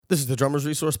This is the Drummers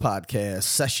Resource Podcast,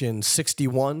 session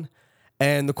 61.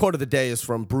 And the quote of the day is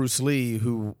from Bruce Lee,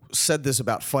 who said this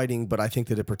about fighting, but I think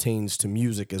that it pertains to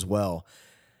music as well.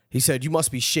 He said, "You must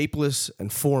be shapeless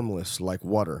and formless like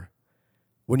water.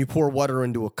 When you pour water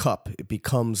into a cup, it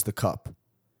becomes the cup.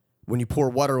 When you pour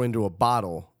water into a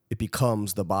bottle, it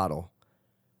becomes the bottle.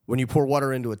 When you pour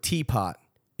water into a teapot,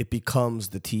 it becomes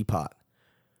the teapot.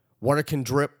 Water can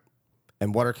drip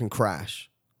and water can crash.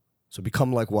 So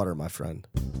become like water, my friend."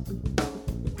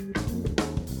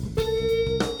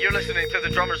 You're listening to the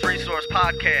Drummers Resource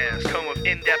Podcast, home of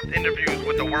in-depth interviews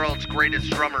with the world's greatest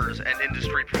drummers and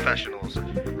industry professionals.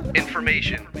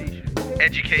 Information,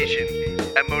 education,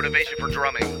 and motivation for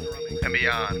drumming and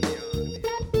beyond.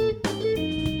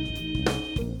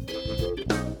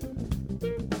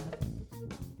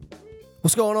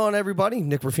 What's going on, everybody?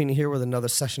 Nick Ruffini here with another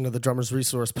session of the Drummers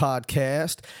Resource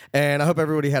Podcast. And I hope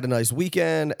everybody had a nice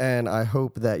weekend, and I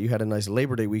hope that you had a nice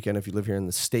Labor Day weekend if you live here in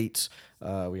the States.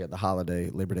 We had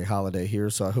the Labor Day holiday here,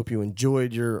 so I hope you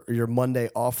enjoyed your Monday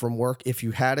off from work if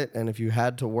you had it, and if you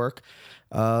had to work,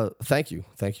 thank you.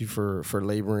 Thank you for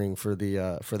laboring for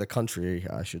the country,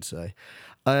 I should say.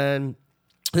 And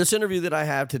this interview that I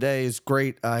have today is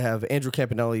great. I have Andrew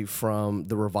Campanelli from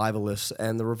The Revivalists,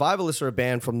 and The Revivalists are a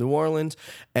band from New Orleans,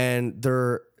 and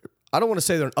I don't want to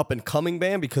say they're an up-and-coming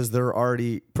band because they're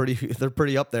already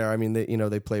pretty up there. I mean,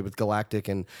 they play with Galactic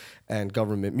and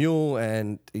Government Mule,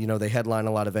 and they headline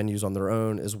a lot of venues on their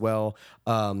own as well.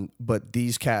 But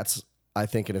these cats, I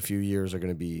think in a few years, are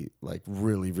going to be like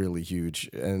really, really huge.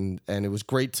 And it was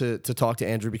great to talk to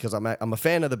Andrew because I'm a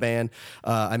fan of the band.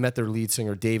 I met their lead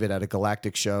singer, David, at a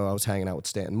Galactic show. I was hanging out with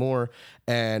Stanton Moore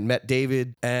and met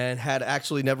David and had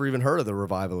actually never even heard of the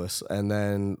Revivalists, and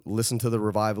then listened to the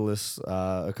Revivalists,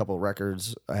 a couple of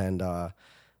records, and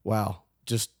wow,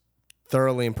 just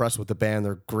thoroughly impressed with the band.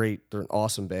 They're great. They're an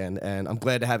awesome band, and I'm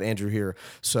glad to have Andrew here.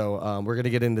 So we're going to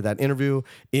get into that interview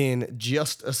in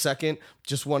just a second.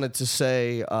 Just wanted to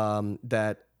say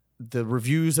that the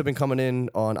reviews have been coming in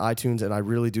on iTunes, and I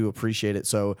really do appreciate it.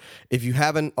 So if you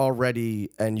haven't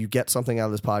already and you get something out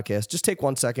of this podcast, just take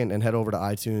 1 second and head over to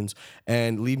iTunes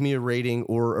and leave me a rating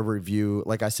or a review.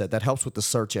 Like I said, that helps with the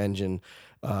search engine,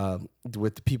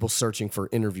 with the people searching for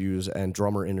interviews and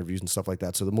drummer interviews and stuff like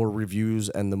that. So the more reviews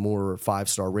and the more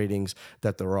 5-star ratings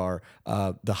that there are,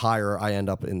 the higher I end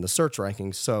up in the search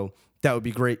rankings. So that would be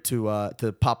great to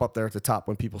pop up there at the top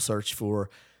when people search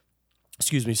for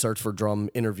drum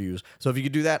interviews. So if you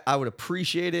could do that, I would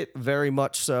appreciate it very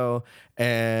much so.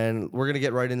 And we're going to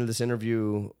get right into this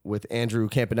interview with Andrew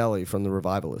Campanelli from The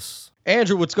Revivalists.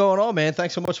 Andrew, what's going on, man?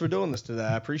 Thanks so much for doing this today.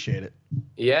 I appreciate it.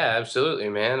 Yeah, absolutely,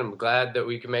 man. I'm glad that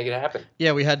we can make it happen.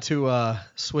 Yeah, we had to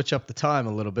switch up the time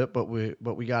a little bit, but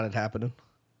we got it happening.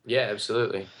 Yeah,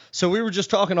 absolutely. So we were just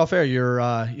talking off air.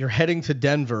 You're heading to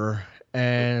Denver.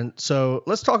 And so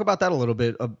let's talk about that a little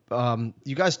bit.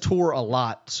 You guys tour a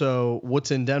lot. So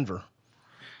what's in Denver?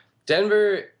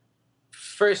 Denver,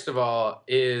 first of all,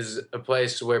 is a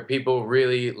place where people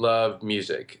really love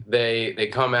music. They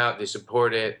come out, they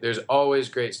support it. There's always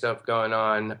great stuff going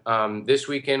on. This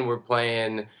weekend we're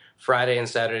playing Friday and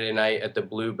Saturday night at the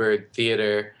Bluebird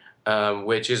Theater,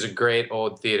 which is a great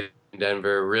old theater in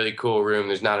Denver. Really cool room.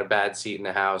 There's not a bad seat in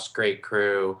the house. Great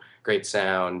crew, great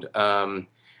sound.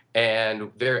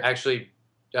 And they're actually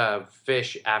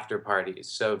Fish after parties.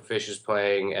 So Fish is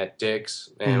playing at Dick's,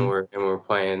 and we're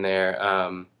playing there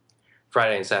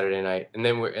Friday and Saturday night, and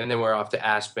then we're off to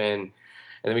Aspen, and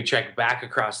then we trek back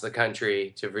across the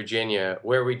country to Virginia,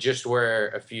 where we just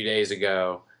were a few days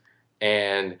ago,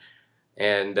 and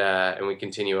we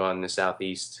continue on the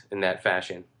Southeast in that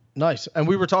fashion. Nice. And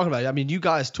we were talking about it. I mean, you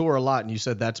guys tour a lot, and you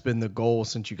said that's been the goal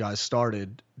since you guys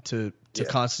started to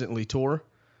constantly tour.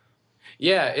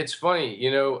 Yeah, it's funny.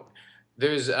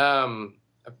 There's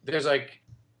like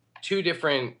two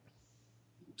different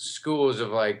schools of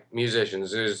like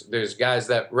musicians. There's guys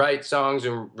that write songs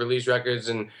and release records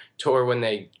and tour when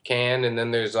they can, and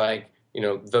then there's like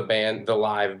the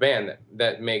live band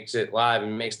that makes it live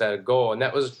and makes that a goal. And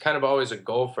that was kind of always a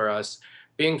goal for us,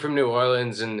 being from New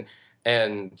Orleans, and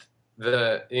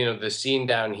the scene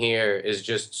down here is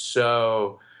just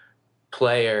so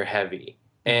player heavy.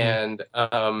 And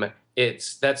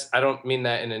I don't mean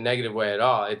that in a negative way at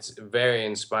all. It's very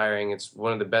inspiring. It's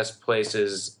one of the best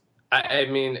places. I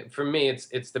mean, for me,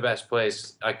 it's the best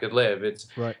place I could live. It's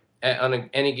right. On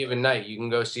any given night, you can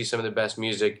go see some of the best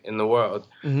music in the world.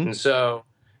 And so,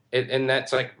 and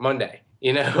that's like Monday,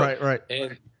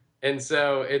 Right. And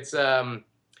so it's, coming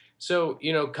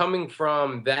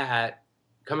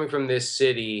from this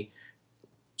city,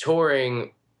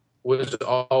 touring was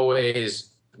always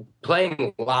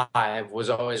playing live was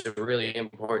always a really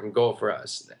important goal for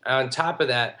us. On top of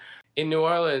that, in New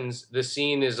Orleans, the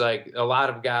scene is like a lot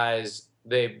of guys.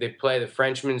 They play the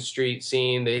Frenchman Street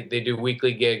scene. They do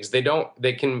weekly gigs.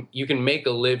 You can make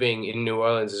a living in New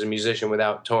Orleans as a musician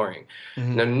without touring.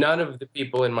 Mm-hmm. Now, none of the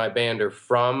people in my band are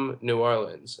from New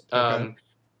Orleans. Okay.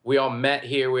 We all met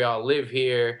here. We all live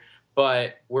here.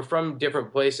 But we're from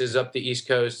different places up the East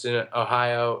Coast in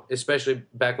Ohio, especially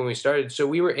back when we started. So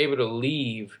we were able to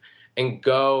leave and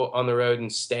go on the road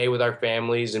and stay with our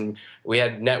families. And we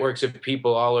had networks of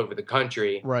people all over the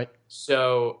country. Right.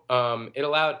 So it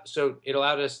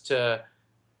allowed us to,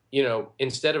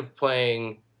 instead of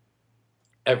playing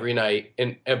every night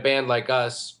in a band like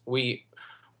us, we're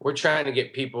trying to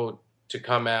get people to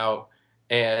come out,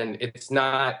 and it's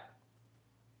not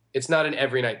an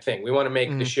every night thing. We want to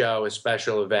make the show a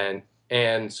special event.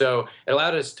 And so it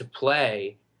allowed us to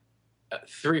play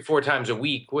 3-4 times a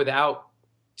week without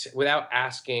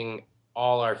asking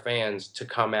all our fans to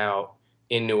come out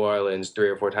in New Orleans 3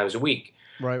 or 4 times a week.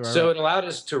 Right. So it allowed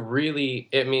us to really,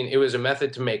 it was a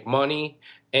method to make money,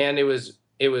 and it was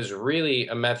really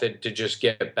a method to just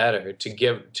get better,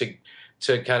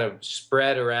 to kind of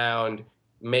spread around,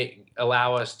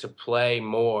 allow us to play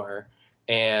more,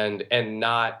 and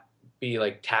not be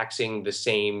like taxing the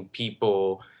same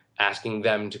people, asking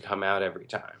them to come out every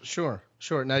time. Sure.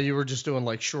 Now you were just doing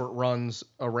like short runs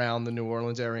around the New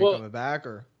Orleans area and coming back,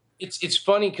 or? It's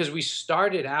funny because we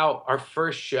started out, our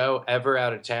first show ever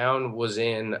out of town was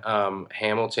in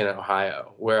Hamilton,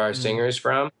 Ohio, where our singer is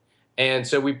from. And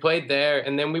so we played there,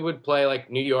 and then we would play like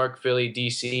New York, Philly,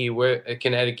 DC,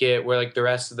 Connecticut, where like the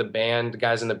rest of the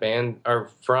guys in the band are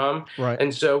from. Right.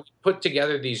 And so we put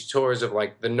together these tours of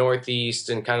like the Northeast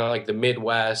and kind of like the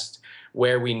Midwest,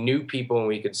 where we knew people and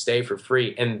we could stay for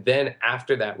free. And then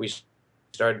after that, we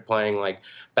started playing like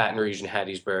Baton Rouge and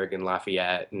Hattiesburg and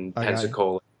Lafayette and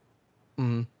Pensacola,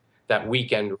 that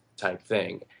weekend type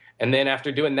thing. And then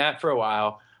after doing that for a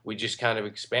while, we just kind of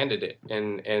expanded it,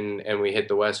 and we hit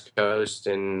the West Coast,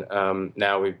 and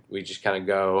now we just kind of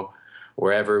go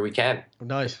wherever we can.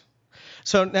 Nice.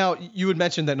 So now you had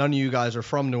mentioned that none of you guys are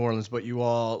from New Orleans, but you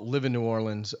all live in New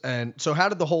Orleans. And so how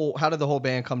did the whole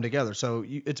band come together? So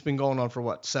it's been going on for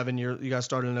what, 7 years? You guys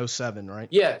started in 2007, right?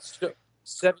 Yeah, so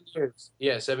 7 years.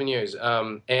 Yeah, 7 years.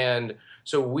 And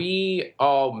so we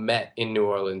all met in New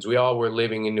Orleans. We all were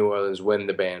living in New Orleans when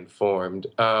the band formed.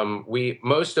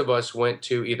 Most of us went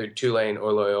to either Tulane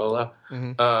or Loyola.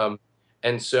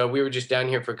 And so we were just down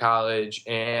here for college,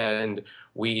 and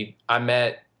I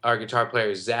met our guitar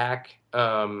player, Zach,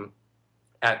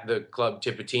 at the club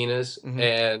Tipitina's,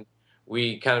 and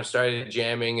we kind of started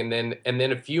jamming. And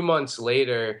then a few months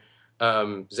later,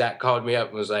 Zach called me up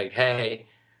and was like, "Hey,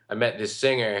 I met this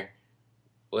singer.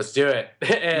 Let's do it."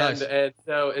 and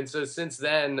so since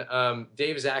then,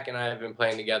 Dave, Zach, and I have been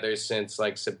playing together since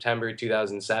like September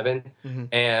 2007.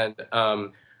 And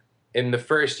in the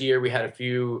first year, we had a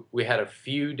few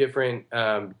different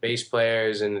bass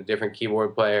players and a different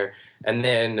keyboard player. And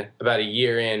then about a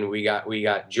year in, we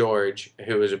got George,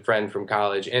 who was a friend from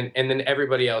college, and then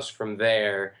everybody else from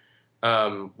there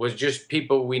was just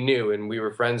people we knew and we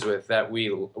were friends with that we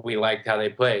liked how they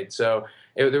played. So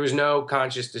there was no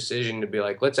conscious decision to be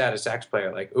like, let's add a sax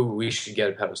player. Like, ooh, we should get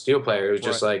a pedal steel player. It was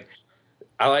just like,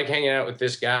 I like hanging out with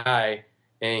this guy,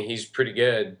 and he's pretty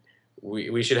good.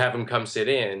 We should have him come sit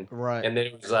in. Right. And then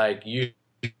it was like, you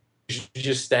should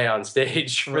just stay on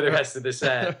stage for the rest of the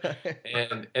set.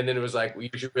 And then it was like, well,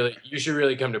 you should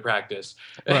really come to practice.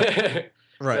 Right.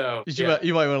 Right. So,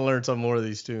 you might want to learn some more of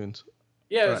these tunes.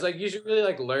 Yeah, it was like, you should really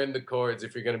like learn the chords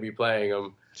if you're going to be playing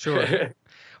them. Sure.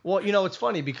 Well, it's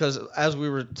funny because as we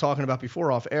were talking about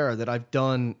before off air, that I've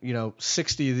done,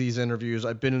 60 of these interviews.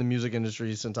 I've been in the music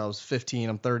industry since I was 15.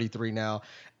 I'm 33 now.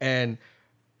 And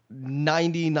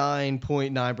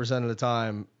 99.9% of the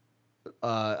time,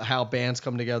 how bands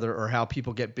come together or how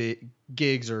people get big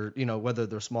gigs, or whether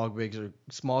they're small gigs or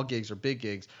big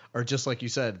gigs, are just like you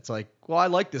said. It's like, well, I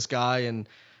like this guy and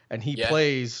he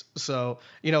plays, so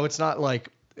it's not like,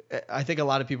 I think a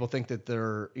lot of people think that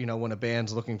they're, when a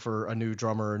band's looking for a new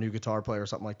drummer or a new guitar player or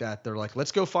something like that, they're like,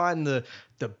 let's go find the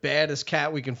baddest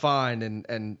cat we can find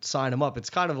and sign him up. It's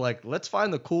kind of like, let's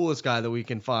find the coolest guy that we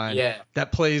can find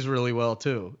that plays really well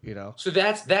too, So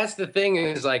that's the thing,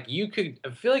 is like, I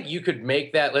feel like you could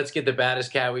make that, let's get the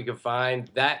baddest cat we can find.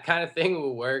 That kind of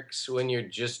thing works when you're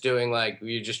just doing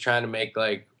you're just trying to make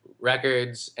like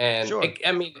records. And sure.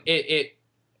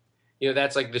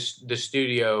 That's like the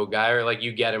studio guy, or like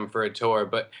you get him for a tour.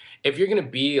 But if you're going to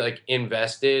be like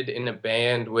invested in a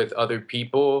band with other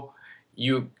people,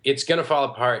 it's going to fall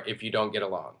apart if you don't get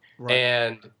along.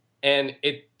 Right. And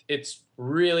it's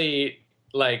really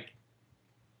like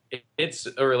it's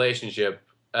a relationship.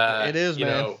 It is, you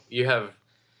man. know, you have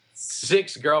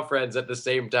 6 girlfriends at the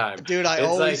same time. Dude, I It's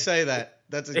always like- say that.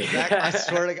 That's exact. I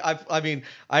swear to God, I mean,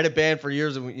 I had a band for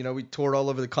years, and we toured all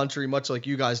over the country, much like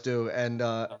you guys do. And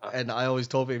I always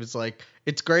told people, it's like,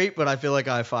 it's great, but I feel like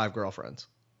I have 5 girlfriends.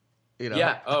 You know?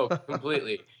 Yeah. Oh,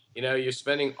 completely. You know, you're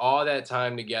spending all that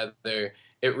time together.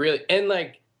 It really, and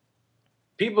like,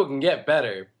 people can get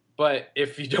better, but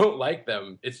if you don't like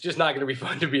them, it's just not going to be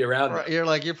fun to be around Right,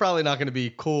 them. you're probably not going to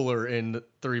be cooler in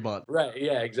 3 months. Right.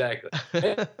 Yeah. Exactly.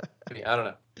 I don't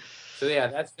know. So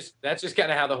yeah, that's just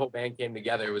kind of how the whole band came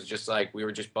together. It was just like we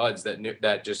were just buds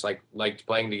that just like liked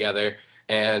playing together.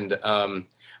 And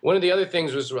one of the other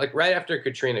things was like right after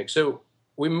Katrina. So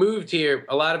we moved here.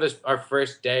 A lot of us, our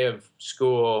first day of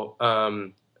school,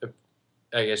 I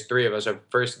guess 3 of us, our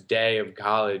first day of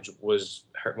college was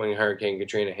when Hurricane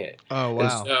Katrina hit. Oh, And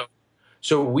wow.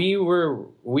 so we were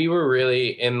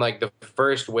really in like the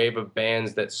first wave of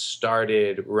bands that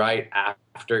started right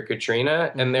after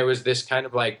Katrina, and there was this kind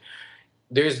of like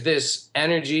there's this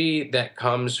energy that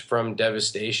comes from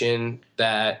devastation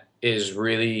that is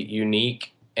really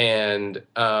unique, and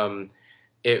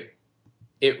it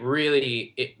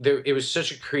was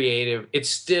such a creative, it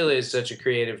still is such a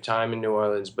creative time in New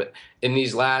Orleans, but in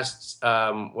these last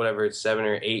whatever it's 7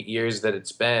 or 8 years that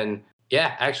it's been,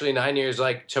 yeah, actually 9 years,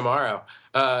 like tomorrow,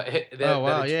 Oh,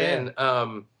 wow, it's yeah.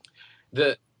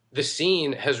 been, the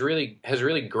scene has really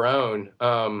grown,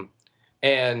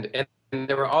 and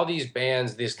there were all these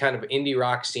bands, this kind of indie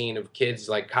rock scene of kids,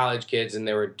 like college kids, and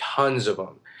there were tons of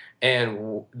them.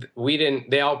 And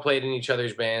they all played in each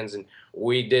other's bands, and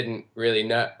we didn't really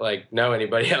know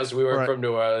anybody else. We weren't Right. from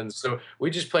New Orleans, so we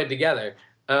just played together.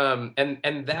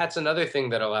 And that's another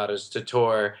thing that allowed us to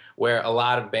tour, where a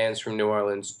lot of bands from New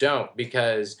Orleans don't,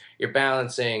 because you're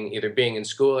balancing either being in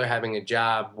school or having a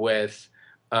job with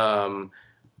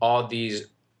all these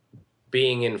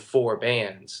being in 4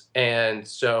 bands. And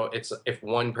so it's if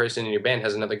one person in your band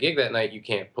has another gig that night, you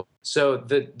can't play. So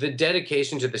the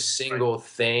dedication to the single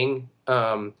thing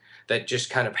that just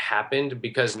kind of happened,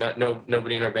 because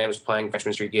nobody in our band was playing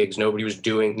Freshman Street gigs.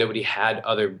 Nobody had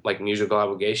other like musical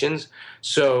obligations.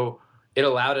 So it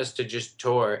allowed us to just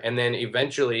tour. And then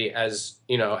eventually, as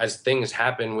things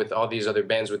happen with all these other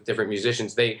bands with different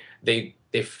musicians, they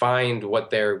find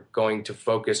what they're going to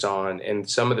focus on, and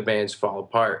some of the bands fall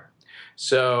apart.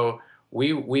 So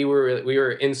we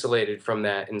were insulated from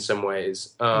that in some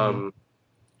ways,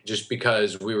 just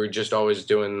because we were just always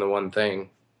doing the one thing.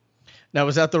 Now,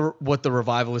 is that what the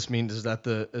revivalist means? Is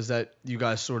that you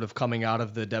guys sort of coming out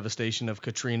of the devastation of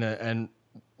Katrina and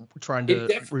trying to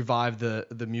revive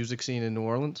the music scene in New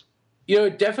Orleans? You know,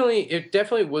 it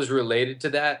definitely was related to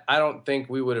that. I don't think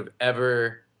we would have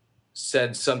ever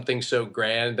said something so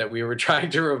grand that we were trying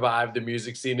to revive the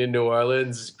music scene in New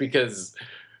Orleans, because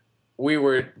we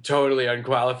were totally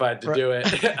unqualified to do it.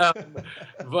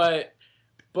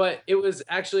 But it was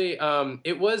actually,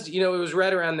 it was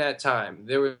right around that time.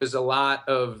 There was a lot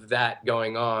of that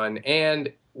going on.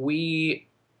 And we,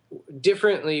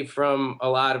 differently from a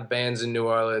lot of bands in New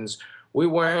Orleans, we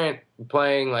weren't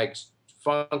playing like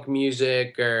funk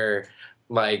music or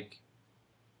like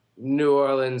New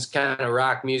Orleans kind of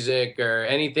rock music or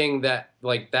anything that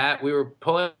like that. We were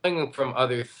pulling from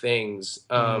other things,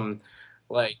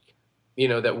 like,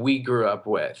 that we grew up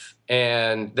with,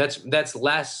 and that's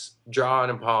less drawn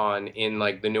upon in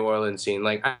like the New Orleans scene.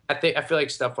 Like I feel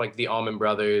like stuff like the Allman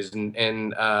Brothers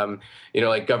and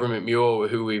like Government Mule,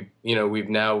 who we've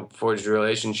now forged a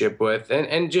relationship with,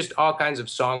 and just all kinds of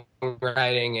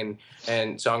songwriting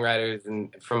and songwriters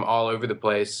and from all over the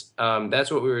place. That's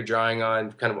what we were drawing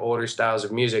on, kind of older styles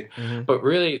of music. But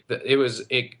really,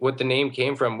 what the name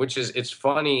came from, which is, it's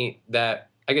funny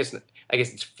that I guess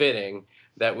it's fitting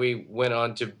that we went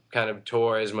on to kind of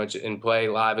tour as much and play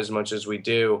live as much as we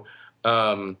do,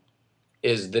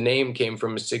 is the name came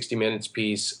from a 60 Minutes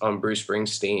piece on Bruce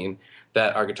Springsteen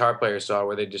that our guitar player saw,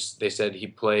 where they said he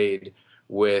played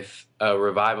with a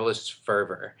revivalist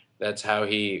fervor. That's how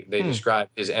they described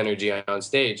his energy on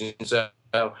stage. And so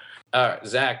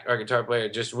Zach, our guitar player,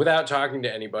 just without talking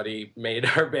to anybody, made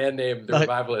our band name The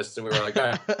Revivalists, and we were like,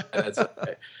 all right, that's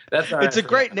okay. That's all right. It's a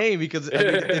great name, because I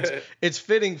mean, it's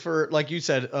fitting for, like you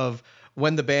said, of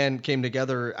when the band came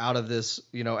together out of this,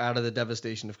 out of the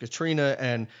devastation of Katrina,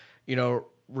 and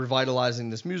revitalizing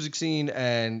this music scene,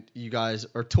 and you guys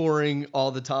are touring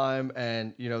all the time,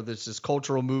 and there's this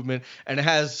cultural movement, and it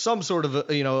has some sort of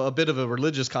a bit of a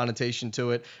religious connotation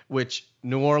to it, which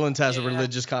New Orleans has a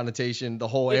religious connotation. The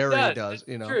whole area does.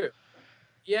 True.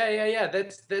 Yeah.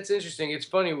 That's interesting. It's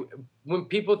funny when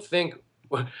people think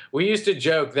we used to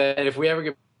joke that if we ever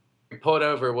get pulled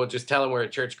over, we'll just tell them we're a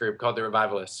church group called the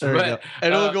Revivalists. There you go.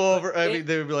 And it'll go over. I mean,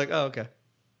 they would be like, "Oh, okay."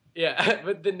 Yeah,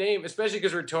 but the name, especially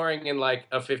because we're touring in like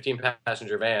a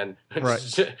 15-passenger van, right?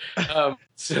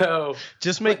 So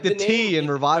just make the T in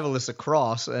Revivalist a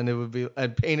cross, and it would be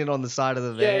and paint it on the side of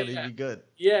the van. It'd be good.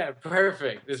 Yeah,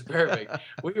 perfect. It's perfect.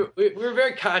 we were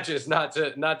very conscious not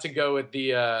to go with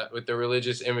the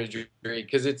religious imagery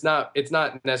because it's not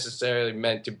necessarily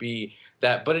meant to be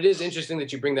that. But it is interesting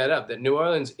that you bring that up. That New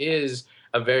Orleans is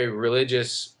a very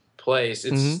religious place.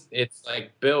 It's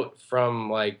like built from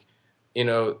like, you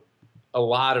know, a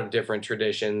lot of different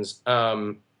traditions.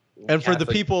 And Catholic. For the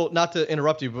people, not to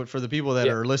interrupt you, but for the people that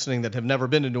are listening that have never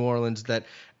been to New Orleans, that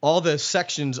all the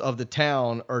sections of the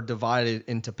town are divided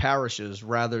into parishes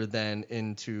rather than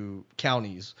into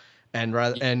counties, and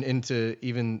into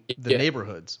even the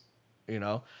neighborhoods, you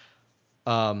know.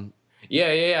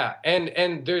 Yeah.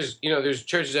 And there's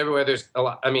churches everywhere. There's a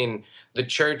lot. I mean, the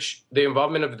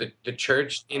involvement of the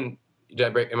church in.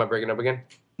 Am I breaking up again?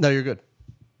 No, you're good.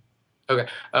 Okay.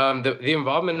 The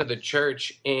involvement of the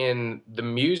church in the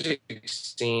music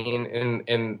scene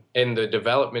and the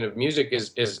development of music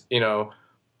is you know,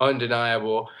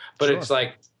 undeniable. But Sure. It's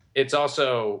like it's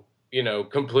also, you know,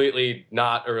 completely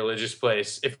not a religious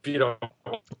place if you don't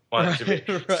want it to be.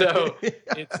 Right. So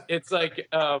it's like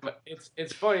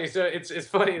it's funny. So it's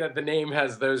funny that the name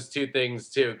has those two things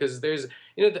too, because there's,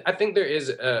 you know, I think there is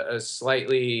a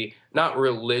slightly not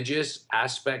religious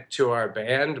aspect to our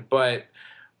band, but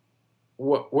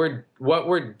what we're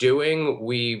doing,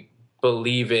 we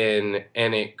believe in,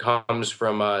 and it comes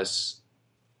from us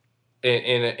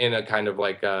in a kind of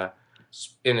like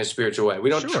in a spiritual way. We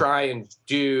don't try and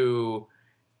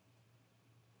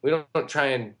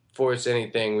force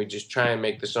anything. We just try and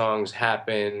make the songs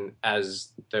happen as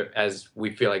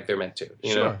we feel like they're meant to.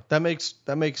 You know? That makes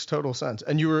total sense.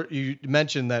 And you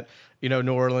mentioned that, you know,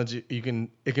 New Orleans, it can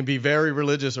be very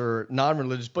religious or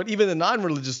non-religious, but even the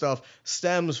non-religious stuff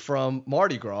stems from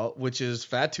Mardi Gras, which is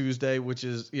Fat Tuesday, which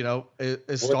is, you know,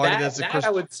 it started as a Christmas.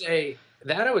 I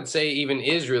would say even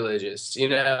is religious. You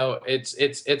know, it's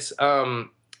a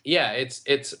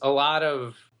lot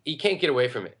of, you can't get away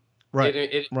from it. Right.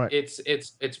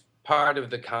 It's part of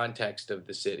the context of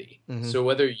the city. Mm-hmm. So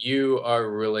whether you are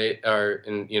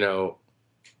you know,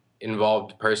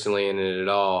 involved personally in it at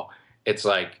all, it's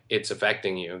like it's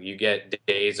affecting you. You get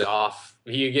days off.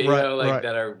 You get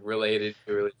that are related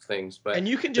to religious things. But and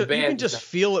you can just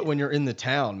feel it when you're in the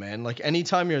town, man. Like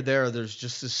anytime you're there, there's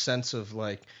just this sense of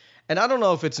like, and I don't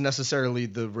know if it's necessarily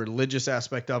the religious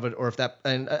aspect of it or if that,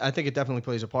 and I think it definitely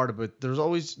plays a part of it.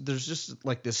 There's just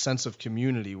like this sense of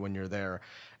community when you're there,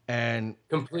 and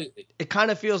completely, it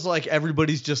kind of feels like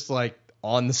everybody's just like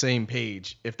on the same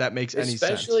page, if that makes any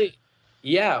sense.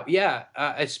 Yeah.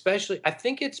 Especially, I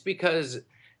think it's because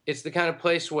it's the kind of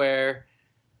place where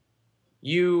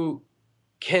you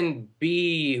can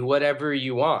be whatever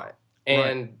you want,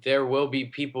 and there will be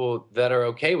people that are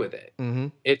okay with it. Mm-hmm.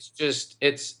 It's just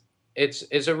it's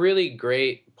a really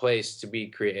great place to be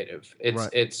creative.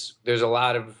 There's a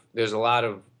lot of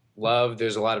love.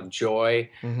 There's a lot of joy.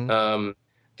 Mm-hmm.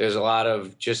 There's a lot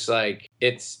of just like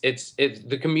it's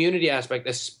the community aspect,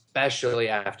 especially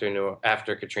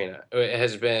after Katrina, it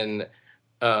has been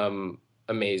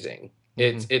amazing.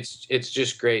 Mm-hmm. It's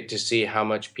just great to see how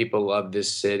much people love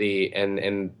this city,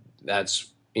 and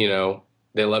that's, you know,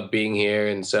 they love being here,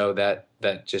 and so that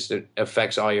just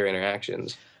affects all your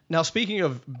interactions. Now, speaking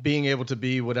of being able to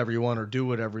be whatever you want or do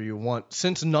whatever you want,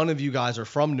 since none of you guys are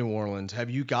from New Orleans, have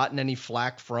you gotten any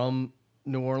flack from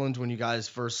New Orleans when you guys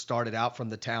first started out, from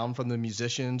the town, from the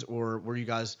musicians, or were you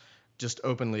guys just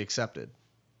openly accepted?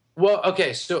 Well,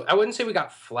 okay, so I wouldn't say we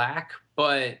got flack,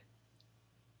 but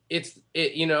it's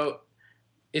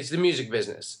the music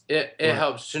business. It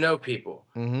helps to know people,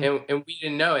 mm-hmm. and we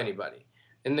didn't know anybody.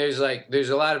 And there's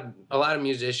a lot of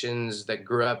musicians that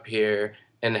grew up here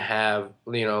and have,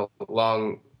 you know,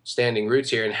 long-standing roots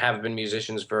here and have been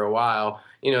musicians for a while.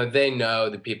 You know, they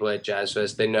know the people at Jazz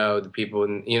Fest. They know the people,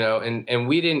 and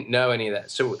we didn't know any of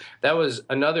that. So that was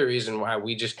another reason why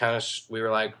we just we were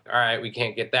like, all right, we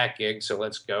can't get that gig, so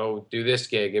let's go do this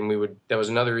gig. And that was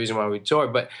another reason why we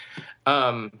toured. But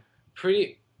about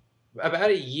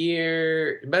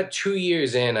 2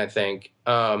 years in, I think,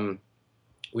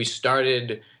 we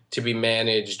started to be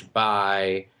managed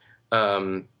by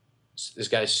this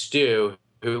guy Stu,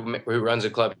 who runs a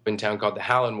club in town called the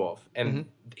Howlin' Wolf, and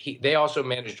they also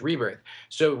managed Rebirth.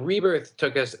 So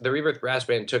the Rebirth Brass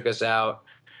Band took us out.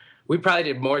 We probably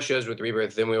did more shows with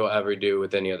Rebirth than we will ever do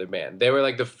with any other band. They were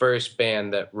like the first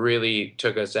band that really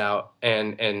took us out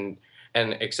and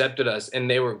and accepted us, and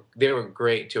they were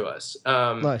great to us.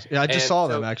 Nice. Yeah, I just saw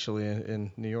so, them actually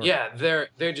in New York. Yeah,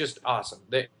 they're just awesome.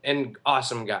 And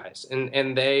awesome guys,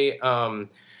 and they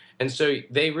and so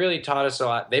they really taught us a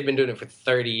lot. They've been doing it for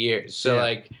 30 years.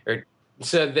 So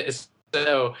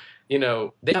so you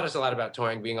know, they taught us a lot about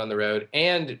touring, being on the road,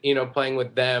 and you know, playing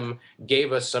with them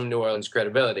gave us some New Orleans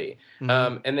credibility.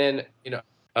 Mm-hmm. And then you know,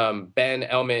 Ben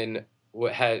Elman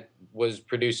was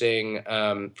producing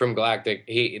from Galactic.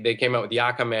 They came out with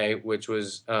Yakame, which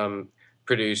was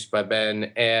produced by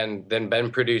Ben, and then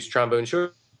Ben produced Trombone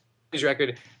Shorty's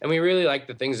record, and we really liked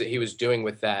the things that he was doing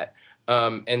with that.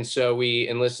 And so we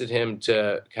enlisted him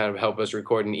to kind of help us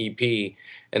record an EP,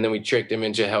 and then we tricked him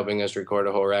into helping us record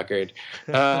a whole record.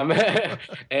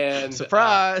 And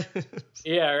surprise!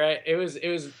 Yeah, right. It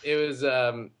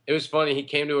was funny. He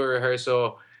came to a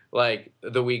rehearsal like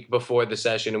the week before the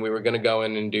session, and we were going to go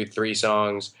in and do 3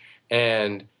 songs,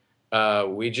 and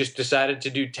we just decided to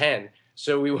do 10.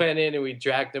 So we went in and we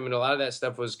tracked him, and a lot of that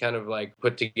stuff was kind of like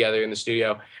put together in the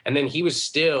studio. And then he was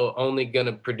still only going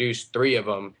to produce 3 of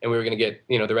them, and we were going to get,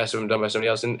 you know, the rest of them done by somebody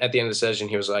else. And at the end of the session,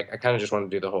 he was like, I kind of just want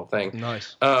to do the whole thing.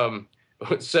 Nice.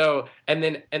 So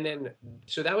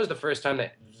that was the first time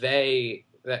that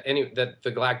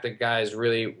the Galactic guys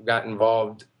really got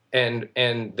involved and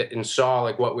saw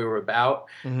like what we were about.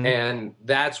 Mm-hmm. And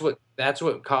that's what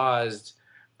caused.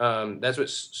 That's what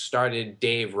started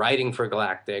Dave writing for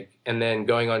Galactic, and then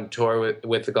going on tour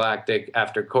with the Galactic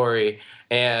after Corey,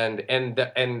 and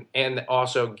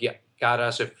also got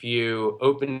us a few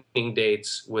opening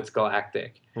dates with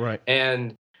Galactic. Right.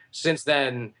 And since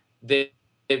then, they've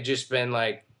just been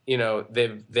like, you know,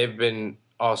 they've been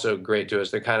also great to us.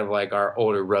 They're kind of like our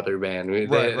older brother band.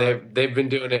 They've been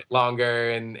doing it longer,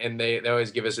 and they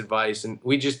always give us advice. And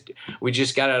we just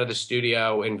got out of the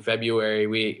studio in February.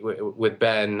 With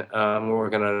Ben, we're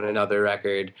working on another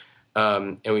record,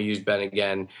 and we used Ben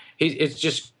again.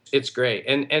 It's great.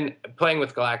 And playing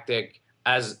with Galactic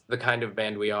as the kind of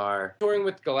band we are, touring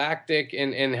with Galactic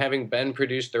and having Ben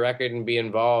produce the record and be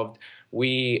involved,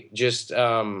 we just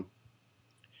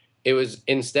it was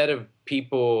instead of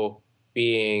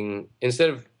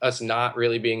us not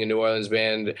really being a New Orleans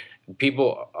band,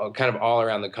 people kind of all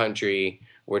around the country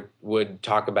would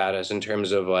talk about us in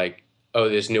terms of like, oh,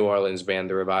 this New Orleans band,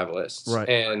 the Revivalists. Right.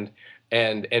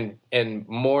 And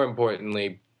more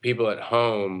importantly, people at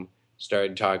home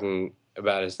started talking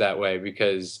about us that way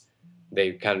because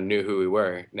they kind of knew who we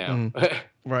were now.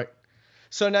 Right.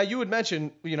 So now you had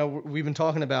mentioned, you know, we've been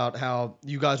talking about how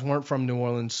you guys weren't from New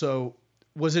Orleans. So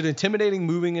was it intimidating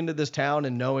moving into this town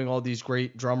and knowing all these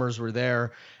great drummers were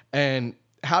there? And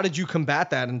how did you combat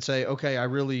that and say, okay, I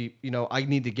really, you know, I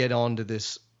need to get onto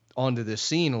this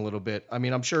scene a little bit? I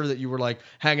mean, I'm sure that you were like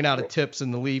hanging out at Tips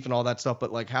and the Leaf and all that stuff,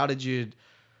 but like, how did you?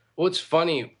 Well, it's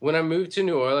funny. When I moved to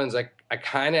New Orleans, I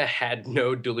kind of had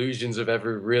no delusions of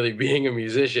ever really being a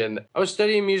musician. I was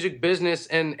studying music business,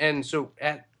 and so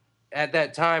at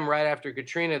that time, right after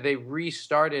Katrina, they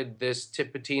restarted these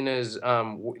Tipitina's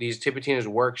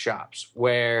workshops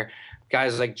where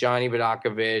guys like Johnny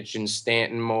Bodakovich and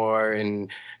Stanton Moore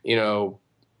and, you know,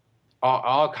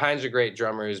 all kinds of great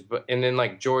drummers, and then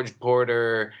like George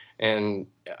Porter and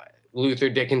Luther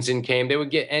Dickinson came. They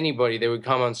would get anybody. They would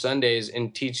come on Sundays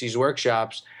and teach these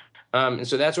workshops. And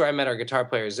so that's where I met our guitar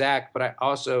player, Zach, but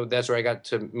that's where I got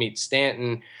to meet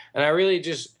Stanton. And I really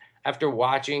just, after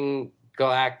watching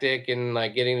Galactic and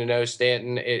like getting to know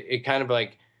Stanton, it kind of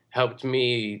like helped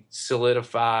me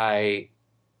solidify.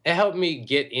 It helped me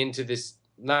get into this,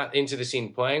 not into the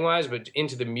scene playing wise, but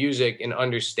into the music and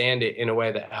understand it in a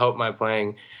way that helped my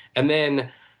playing. And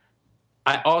then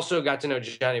I also got to know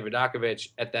Johnny Bodakovich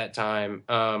at that time.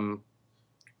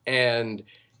 And,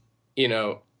 you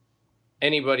know,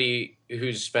 anybody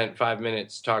who's spent 5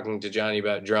 minutes talking to Johnny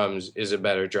about drums is a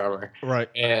better drummer. Right.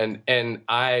 And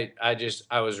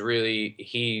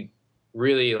he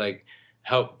really like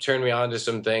helped turn me on to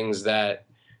some things that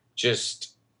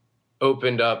just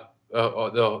opened up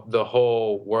the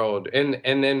whole world. And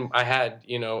then I had,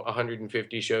 you know,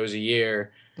 150 shows a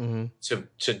year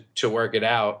to work it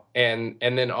out. And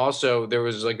then also there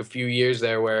was like a few years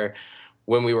there where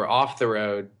when we were off the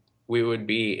road, we would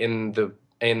be in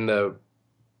the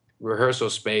rehearsal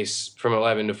space from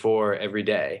 11 to 4 every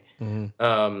day.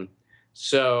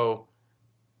 So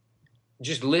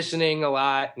just listening a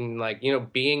lot and like, you know,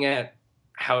 being at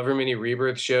however many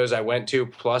Rebirth shows I went to,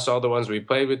 plus all the ones we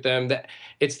played with them, that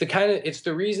it's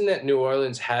the reason that New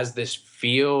Orleans has this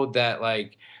feel that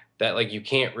you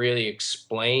can't really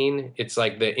explain. It's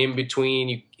like the in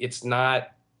between. It's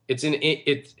not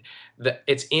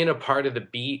it's in a part of the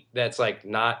beat that's like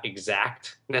not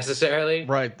exact necessarily.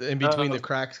 Right, in between the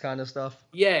cracks kind of stuff.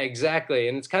 Yeah, exactly.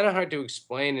 And it's kind of hard to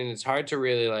explain, and it's hard to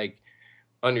really like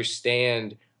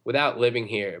understand without living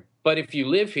here. But if you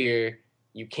live here,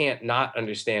 you can't not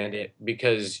understand it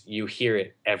because you hear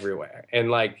it everywhere.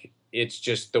 And like it's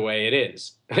just the way it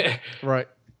is. Right.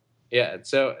 Yeah.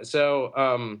 So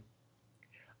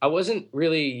I wasn't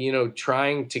really,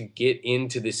 trying to get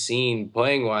into the scene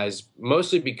playing wise,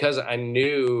 mostly because I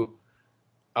knew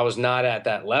I was not at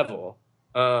that level.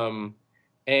 And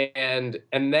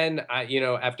then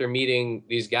after meeting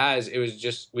these guys, it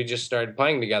was we just started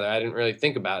playing together. I didn't really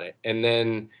think about it. And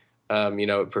then,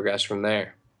 it progressed from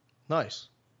there. Nice.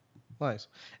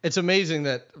 It's amazing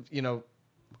that,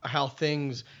 how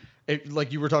things,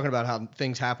 like you were talking about how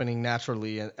things happening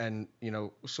naturally and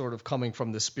sort of coming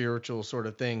from the spiritual sort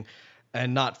of thing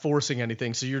and not forcing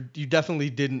anything. So you definitely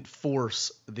didn't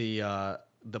force the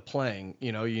playing,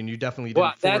 and you definitely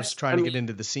didn't force trying to get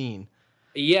into the scene.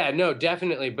 Yeah, no,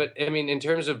 definitely. But I mean, in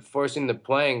terms of forcing the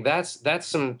playing, that's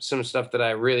some stuff that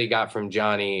I really got from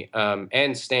Johnny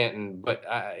and Stanton. But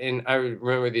I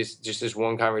remember this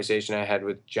one conversation I had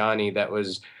with Johnny that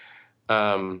was,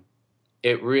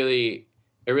 it really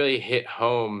hit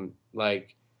home,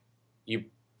 like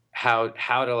how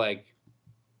to like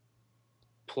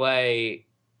play,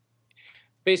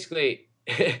 basically.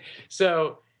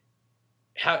 So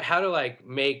how to like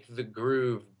make the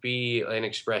groove be an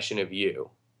expression of you,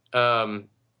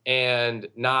 and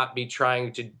not be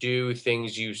trying to do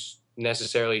things you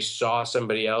necessarily saw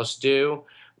somebody else do,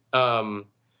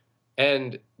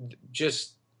 and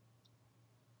just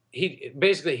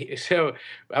so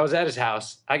I was at his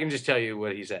house. I can just tell you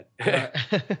what he said.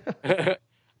 I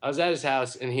was at his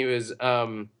house and he was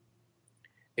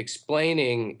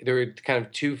explaining there were kind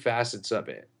of two facets of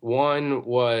it. One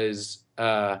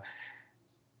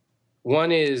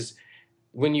is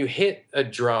when you hit a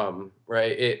drum,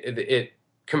 right? It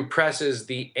compresses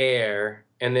the air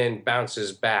and then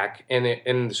bounces back,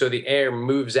 and so the air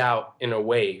moves out in a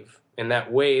wave, and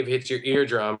that wave hits your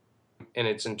eardrum, and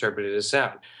it's interpreted as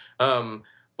sound.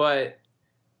 But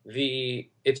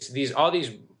it's all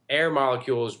these air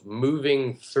molecules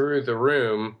moving through the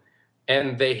room,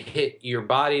 and they hit your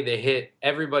body, they hit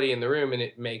everybody in the room, and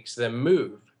it makes them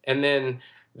move, and then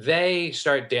they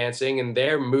start dancing and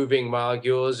they're moving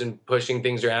molecules and pushing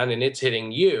things around and it's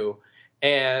hitting you.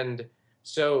 And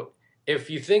so if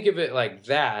you think of it like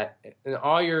that, and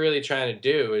all you're really trying to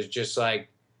do is just like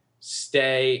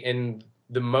stay in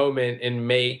the moment and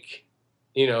make,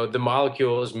 the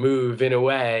molecules move in a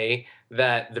way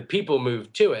that the people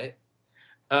move to it,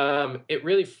 it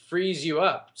really frees you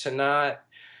up to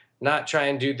not try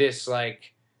and do this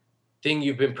like thing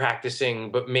you've been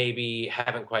practicing but maybe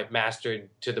haven't quite mastered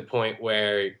to the point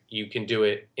where you can do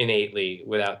it innately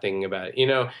without thinking about it.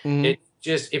 Mm-hmm. It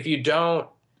just, if you don't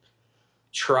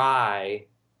try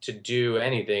to do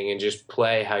anything and just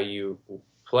play how you're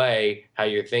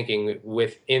thinking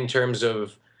in terms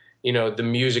of, the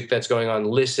music that's going on,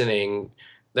 listening,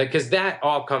 because that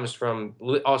all comes from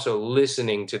also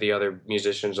listening to the other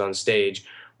musicians on stage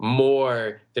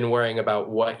more than worrying about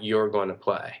what you're going to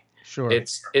play. Sure.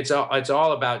 It's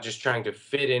all about just trying to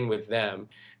fit in with them,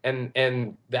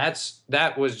 and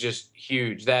that was just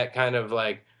huge. That kind of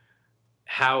like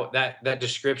how that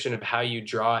description of how you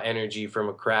draw energy from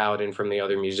a crowd and from the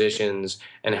other musicians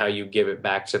and how you give it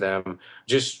back to them,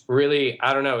 just really,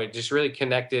 I don't know, it just really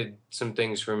connected some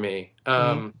things for me.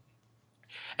 Mm-hmm.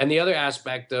 And the other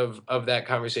aspect of that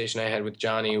conversation I had with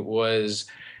Johnny was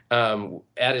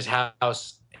at his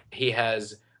house. He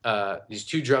has these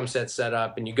two drum sets set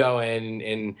up, and you go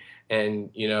in and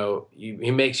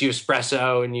he makes you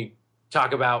espresso and you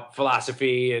talk about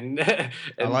philosophy and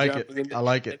I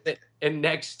like it. And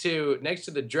next to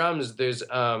the drums, there's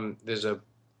a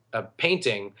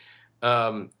painting.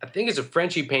 I think it's a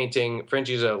Frenchy painting.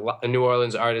 Frenchy's a New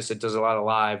Orleans artist that does a lot of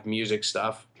live music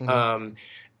stuff. Mm-hmm.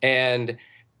 And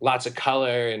lots of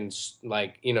color and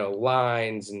like,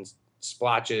 lines and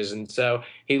splotches. And so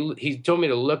he told me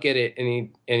to look at it, and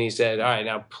he said, all right,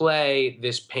 now play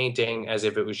this painting as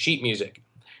if it was sheet music.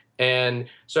 And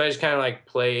so I just kind of like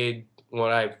played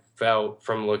what I felt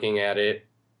from looking at it,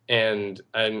 and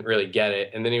I didn't really get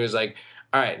it. And then he was like,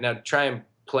 all right, now try and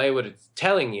play what it's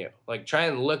telling you. Like try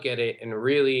and look at it and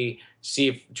really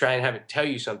try and have it tell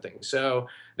you something. So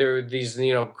there were these,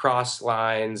 cross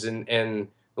lines or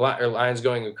lines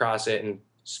going across it, and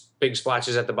big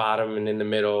splotches at the bottom and in the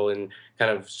middle, and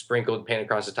kind of sprinkled paint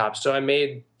across the top. So I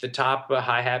made the top a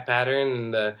hi-hat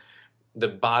pattern and the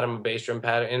bottom a bass drum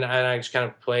pattern, and I just kind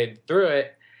of played through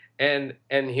it.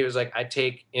 and he was like, I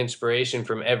take inspiration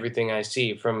from everything I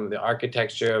see, from the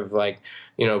architecture of like,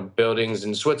 you know, buildings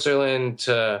in Switzerland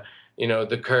to, you know,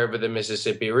 the curve of the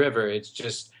Mississippi River. It's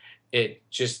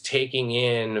just taking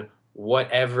in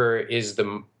whatever is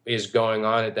going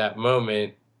on at that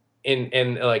moment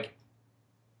in like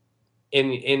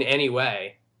in any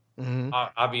way.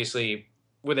 Obviously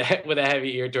with a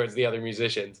heavy ear towards the other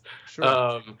musicians.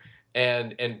 Sure.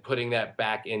 And putting that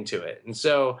back into it. And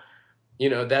so, you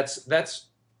know, that's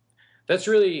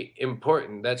really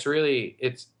important. That's really,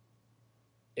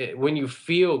 when you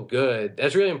feel good,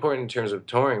 that's really important in terms of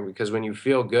touring, because when you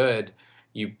feel good,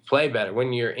 you play better.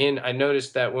 When you're I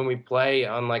noticed that when we play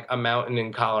on like a mountain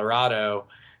in Colorado,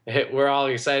 we're all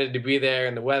excited to be there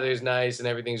and the weather's nice and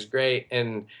everything's great.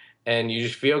 And you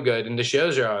just feel good and the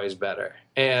shows are always better.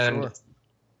 And Sure.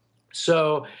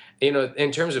 so, you know,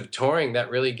 in terms of touring, that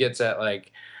really gets at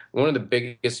like one of the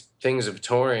biggest things of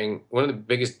touring, one of the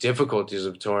biggest difficulties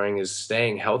of touring is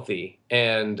staying healthy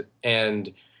and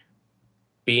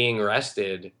being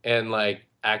rested. And like,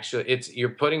 actually you're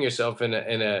putting yourself in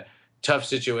a tough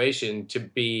situation to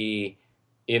be,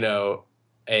 you know,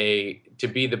 to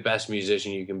be the best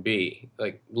musician you can be.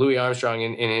 Like Louis Armstrong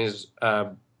in his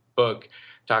book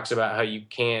talks about how you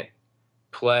can't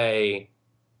play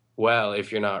well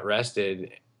if you're not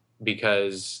rested,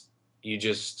 because you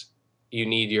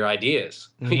need your ideas.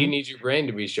 You need your brain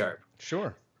to be sharp.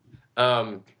 Sure.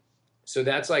 So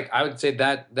that's like, I would say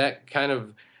that kind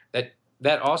of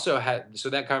that also had,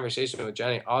 so that conversation with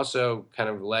Johnny also kind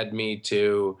of led me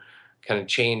to kind of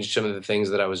change some of the things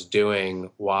that I was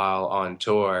doing while on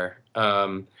tour,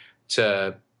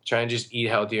 to try and just eat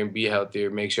healthier and be healthier,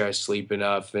 make sure I sleep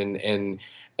enough and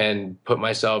put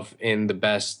myself in the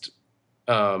best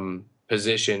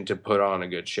position to put on a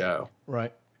good show.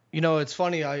 Right. You know, it's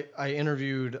funny. I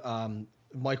interviewed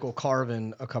Michael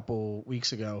Carvin a couple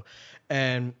weeks ago,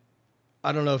 and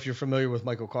I don't know if you're familiar with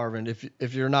Michael Carvin.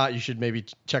 If you're not, you should maybe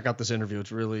check out this interview.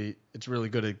 It's really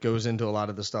good. It goes into a lot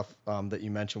of the stuff that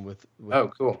you mentioned with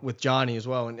cool. with Johnny as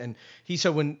well. And he said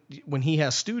when he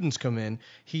has students come in,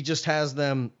 he just has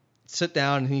them sit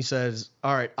down and he says,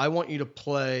 "All right, I want you to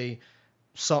play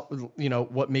something, you know,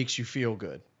 what makes you feel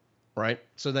good." Right.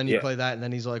 So then you play that, and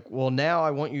then he's like, "Well, now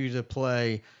I want you to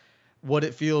play what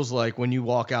it feels like when you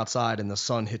walk outside and the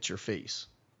sun hits your face."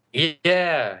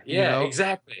 Yeah, You know?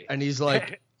 exactly. And he's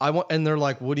like, and they're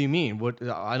like, "What do you mean? What?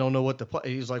 I don't know what to play."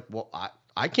 He's like, "Well,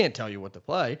 I can't tell you what to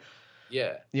play."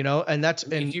 Yeah. You know, and that's,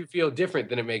 If and you feel different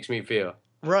than it makes me feel.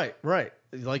 right.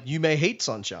 Like, you may hate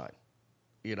sunshine,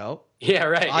 you know? Yeah,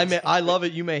 right. I love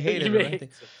it. You may hate it. You or may anything.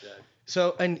 hate sunshine.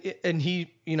 So, and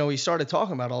he, you know, he started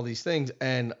talking about all these things,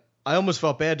 and I almost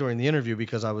felt bad during the interview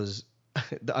because I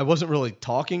wasn't really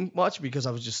talking much because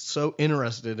I was just so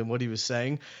interested in what he was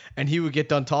saying, and he would get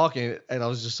done talking, and I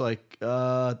was just like,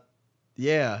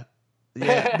 yeah,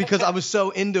 because I was so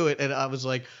into it, and I was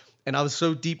like, and I was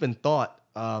so deep in thought,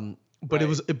 but Right. it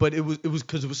was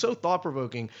because it was so thought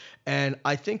provoking, and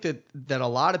I think that a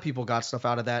lot of people got stuff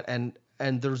out of that, and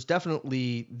there's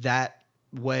definitely that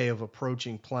way of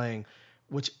approaching playing,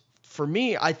 which for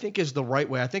me I think is the right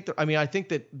way. I think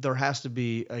that there has to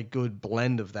be a good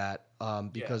blend of that,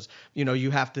 because you know, you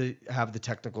have to have the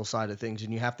technical side of things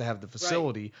and you have to have the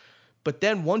facility, right. But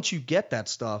then once you get that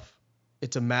stuff,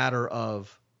 it's a matter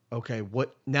of, okay,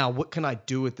 what can I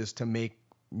do with this to make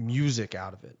music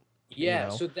out of it? Yeah, you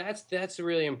know? so that's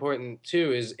really important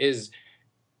too. Is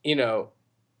you know,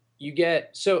 you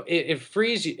get, so it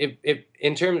frees you. If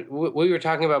in terms we were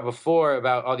talking about before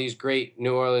about all these great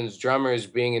New Orleans drummers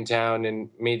being in town and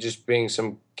me just being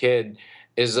some kid,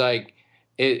 is like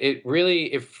it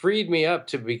really freed me up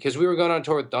to, because we were going on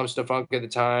tour with Dumpster Funk at the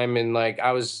time, and like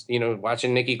I was, you know,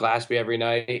 watching Nikki Glaspie every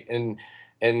night, and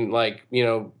like, you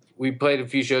know, we played a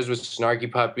few shows with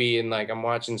Snarky Puppy, and like I'm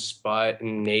watching Sput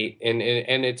and Nate, and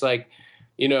it's like,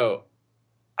 you know,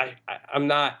 I'm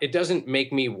not, it doesn't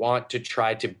make me want to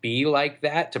try to be like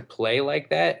that, to play like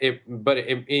that.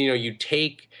 But you know, you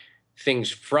take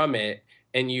things from it,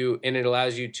 and it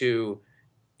allows you to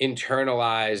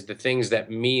internalize the things that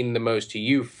mean the most to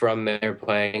you from their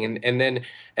playing. And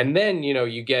then, you know,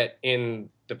 you get in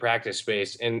the practice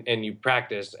space and you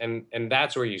practice, and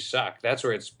that's where you suck. That's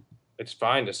where it's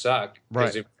fine to suck.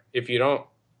 Because if you don't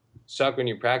suck when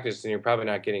you practice, then you're probably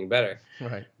not getting better.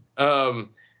 Right.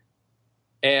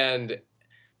 And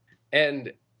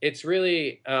it's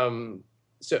really,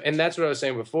 so, and that's what I was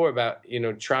saying before about, you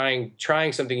know, trying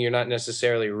something you're not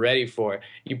necessarily ready for.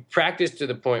 You practice to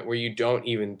the point where you don't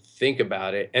even think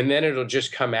about it, and then it'll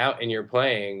just come out and you're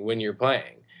playing when you're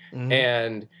playing. Mm-hmm.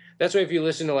 And that's why if you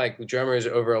listen to like the drummers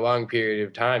over a long period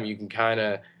of time, you can kind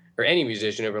of or any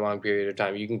musician over a long period of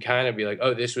time, you can kind of be like,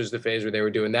 oh, this was the phase where they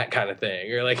were doing that kind of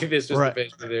thing, or like this was the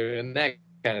phase where they were doing that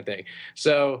kind of thing.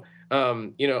 So,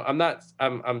 I'm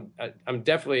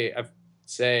definitely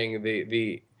saying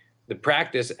the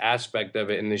practice aspect of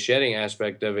it and the shedding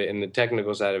aspect of it and the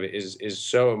technical side of it is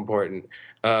so important.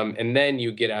 And then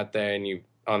you get out there and you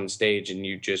on stage and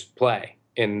you just play,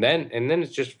 and then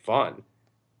it's just fun.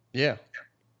 Yeah.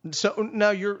 So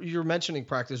now you're mentioning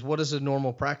practice. What does a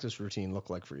normal practice routine look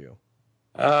like for you?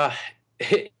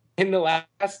 In the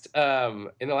last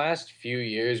few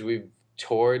years, we've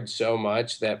toured so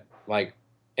much that like,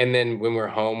 and then when we're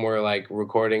home, we're like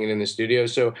recording it in the studio.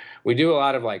 So we do a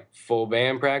lot of like full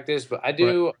band practice, but I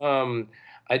do a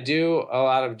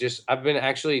lot of I've been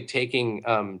actually taking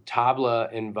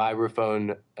tabla and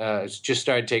vibraphone. Just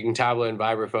started taking tabla and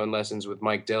vibraphone lessons with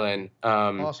Mike Dillon.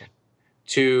 Awesome.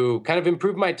 To kind of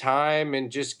improve my time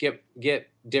and just get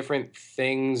different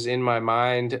things in my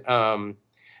mind. And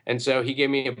so he gave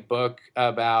me a book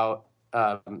about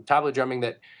tabla drumming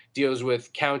that deals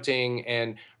with counting,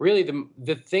 and really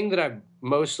the thing that I've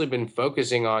mostly been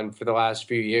focusing on for the last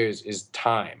few years is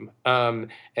time, and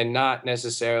not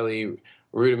necessarily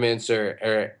rudiments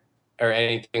or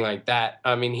anything like that.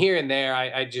 I mean, here and there,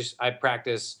 I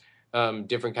practice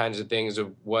different kinds of things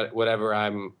of whatever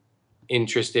I'm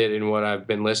interested in, what I've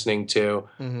been listening to.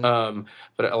 Mm-hmm.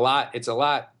 But it's a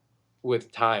lot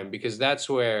with time, because that's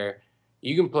where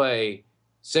you can play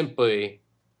simply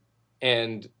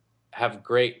and have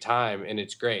great time, and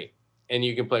it's great. And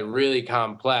you can play really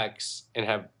complex and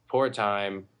have poor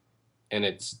time, and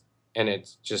it's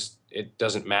just, it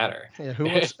doesn't matter. Yeah,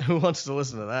 who wants to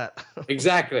listen to that?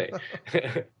 Exactly.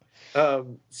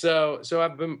 So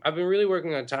I've been really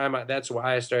working on time. That's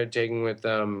why I started taking with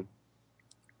talking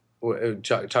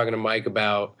to Mike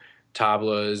about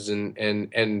tablas,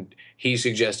 and he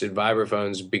suggested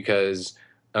vibraphones because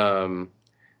the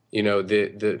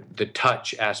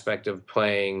touch aspect of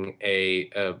playing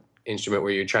a instrument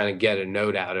where you're trying to get a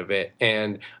note out of it,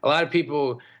 and a lot of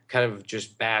people kind of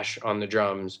just bash on the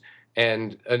drums,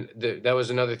 and that was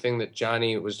another thing that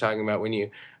Johnny was talking about, when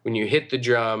you hit the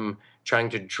drum, trying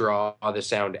to draw the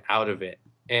sound out of it,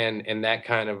 and that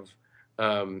kind of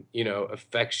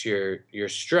affects your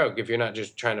stroke if you're not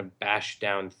just trying to bash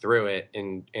down through it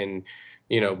and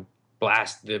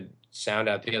blast the sound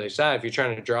out the other side. If you're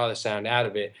trying to draw the sound out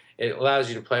of it, it allows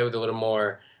you to play with a little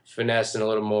more finesse and a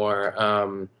little more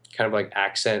kind of like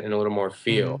accent and a little more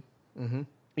feel. Mm-hmm.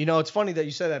 Mm-hmm. It's funny that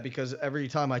you say that, because every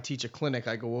time I teach a clinic,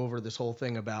 I go over this whole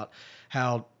thing about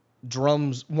how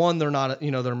drums, one, they're not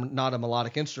a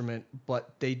melodic instrument,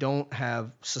 but they don't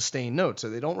have sustained notes.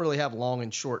 So they don't really have long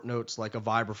and short notes like a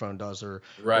vibraphone does, or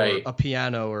a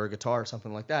piano or a guitar or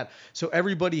something like that. So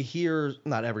everybody hears,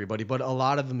 not everybody, but a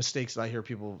lot of the mistakes that I hear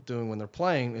people doing when they're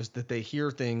playing is that they hear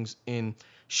things in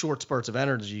short spurts of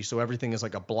energy. So everything is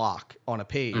like a block on a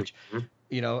page,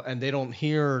 and they don't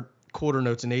hear quarter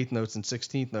notes and eighth notes and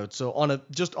 16th notes. So on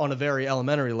a very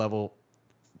elementary level,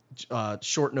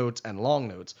 short notes and long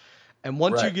notes. And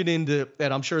once you get into,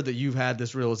 and I'm sure that you've had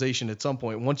this realization at some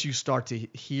point, once you start to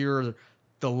hear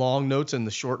the long notes and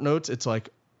the short notes, it's like,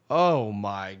 oh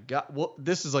my God, well,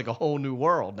 this is like a whole new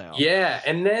world now. Yeah.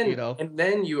 And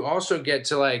then you also get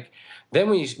to like, then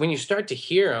when you start to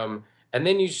hear them, and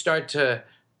then you start to,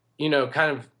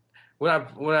 kind of,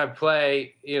 when I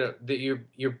play, that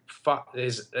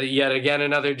is yet again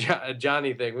another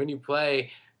Johnny thing. When you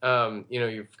play,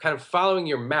 you're kind of following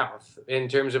your mouth in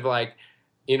terms of like,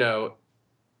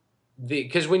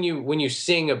 because when you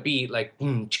sing a beat like,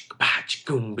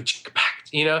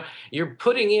 you're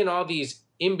putting in all these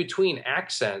in between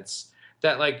accents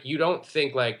that like you don't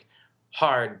think like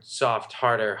hard, soft,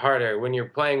 harder when you're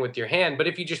playing with your hand. But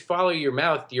if you just follow your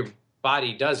mouth, your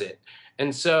body does it.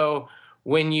 And so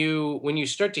when you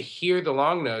start to hear the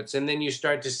long notes, and then you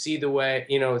start to see the way,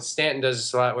 Stanton does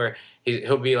this a lot, where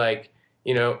he'll be like,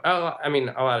 a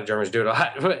lot of drummers do it a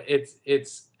lot, but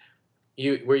it's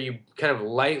where you kind of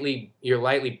lightly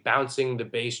bouncing the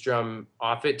bass drum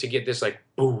off it to get this like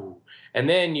boo, and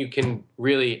then you can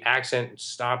really accent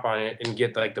stop on it and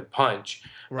get like the punch.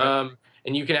 Right.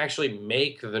 And you can actually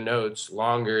make the notes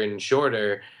longer and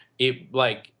shorter,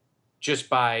 just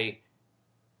by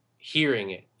hearing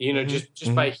it,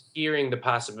 just by hearing the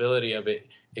possibility of it,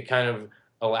 it kind of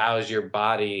allows your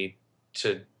body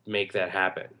to make that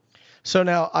happen. So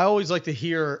now I always like to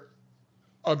hear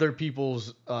other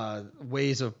people's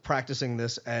ways of practicing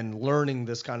this and learning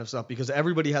this kind of stuff, because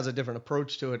everybody has a different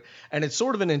approach to it, and it's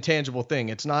sort of an intangible thing.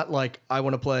 It's not like I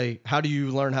want to play. How do you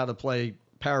learn how to play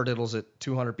paradiddles at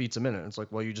 200 beats a minute. It's like,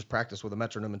 well, you just practice with a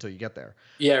metronome until you get there.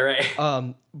 Yeah,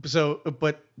 right.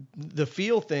 But the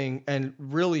feel thing and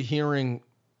really hearing,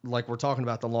 like we're talking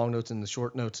about the long notes and the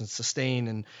short notes and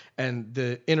sustain and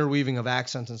the interweaving of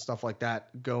accents and stuff like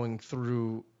that going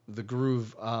through the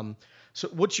groove. So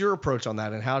what's your approach on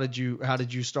that, and how did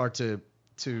you start to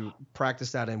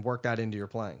practice that and work that into your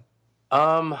playing?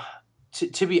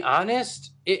 To be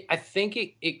honest, I think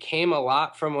it came a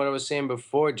lot from what I was saying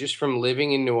before, just from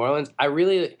living in New Orleans. I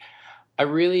really,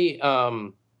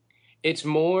 it's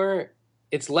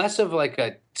less of like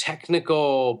a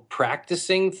technical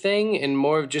practicing thing and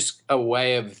more of just a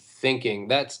way of thinking.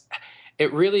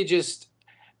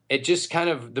 It just kind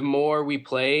of, the more we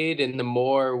played and the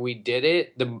more we did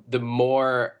it, the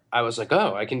more I was like,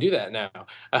 oh, I can do that now.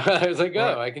 I was like,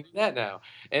 oh, I can do that now.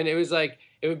 And it was like,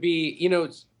 it would be,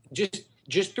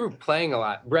 just through playing a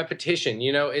lot, repetition,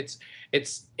 it's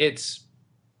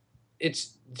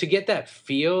to get that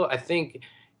feel. I think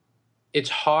it's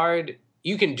hard.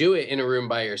 You can do it in a room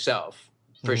by yourself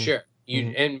for sure.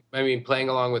 And I mean, playing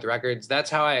along with records, that's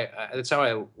how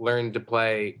I learned to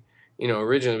play,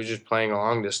 originally was just playing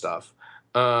along to stuff.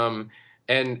 And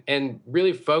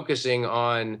really focusing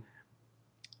on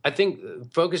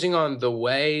the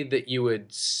way that you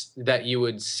would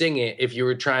sing it if you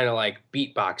were trying to like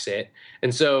beatbox it.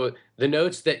 And so the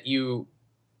notes that you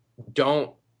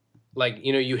don't like,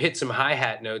 you hit some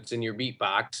hi-hat notes in your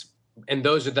beatbox, and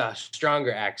those are the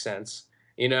stronger accents,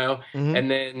 and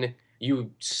then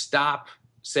you stop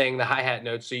saying the hi-hat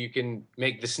notes so you can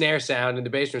make the snare sound and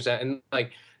the bass drum sound. And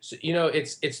like, so,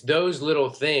 it's those little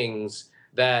things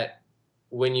that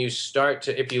when you start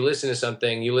to, if you listen to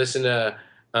something, you listen to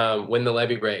When the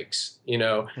Levee Breaks,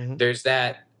 there's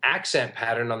that accent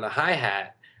pattern on the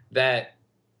hi-hat that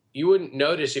you wouldn't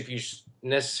notice if you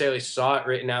necessarily saw it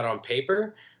written out on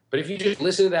paper. But if you just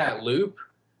listen to that loop,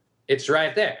 it's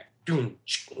right there.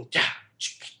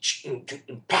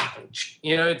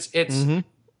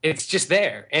 It's just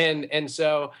there. And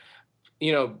so,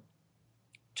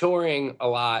 touring a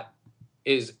lot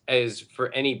is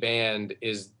for any band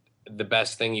is the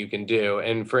best thing you can do.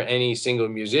 And for any single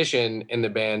musician in the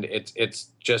band, it's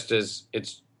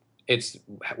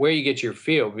where you get your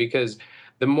feel, because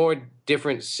the more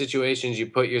different situations you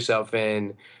put yourself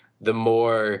in, the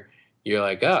more you're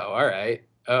like, oh, all right.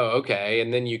 Oh, okay.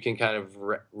 And then you can kind of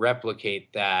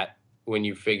replicate that when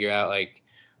you figure out like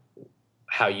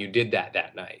how you did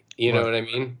that night. You know what I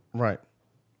mean? Right.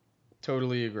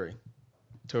 Totally agree.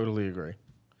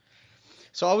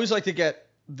 So I always like to get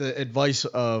the advice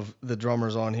of the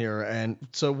drummers on here. And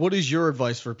so what is your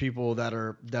advice for people that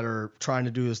are trying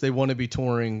to do this? They want to be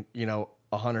touring,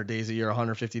 100 days a year,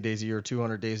 150 days a year,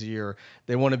 200 days a year.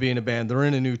 They want to be in a band. They're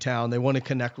in a new town. They want to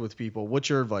connect with people. What's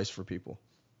your advice for people?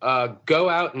 Go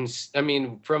out and,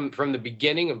 from the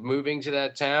beginning of moving to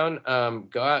that town,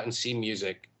 go out and see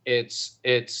music.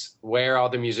 It's where all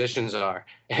the musicians are,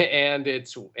 and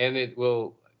it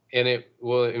will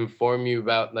inform you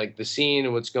about like the scene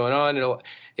and what's going on.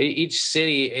 Each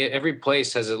city, every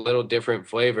place has a little different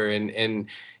flavor, and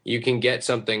you can get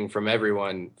something from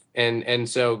everyone. And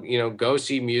so, go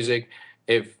see music.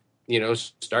 If,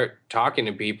 start talking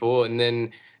to people, and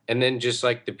then just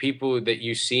like the people that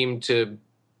you seem to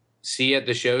see at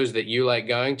the shows that you like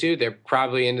going to, they're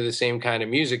probably into the same kind of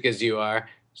music as you are.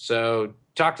 So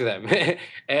talk to them.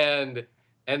 and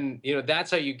that's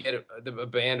how you get a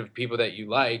band of people that you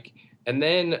like. And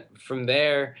then from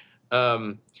there,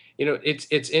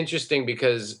 it's interesting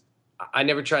because I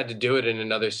never tried to do it in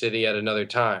another city at another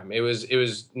time. It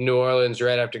was New Orleans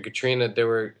right after Katrina. There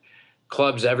were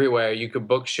clubs everywhere. You could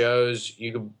book shows.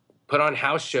 You could put on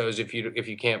house shows if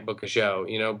you can't book a show.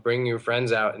 Bring your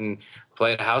friends out and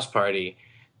play at a house party,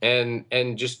 and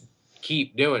just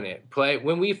keep doing it. Play.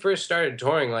 When we first started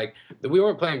touring, like we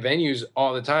weren't playing venues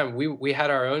all the time. We had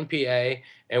our own PA,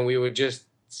 and we would just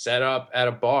set up at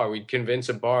a bar. We'd convince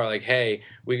a bar like, hey,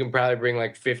 we can probably bring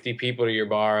like 50 people to your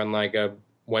bar on like a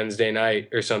Wednesday night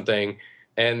or something,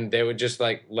 and they would just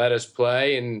like let us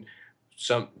play and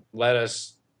let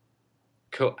us.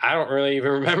 I don't really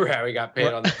even remember how we got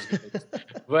paid on those gigs,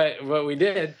 but we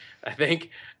did, I think,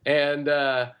 and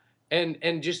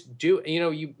just do.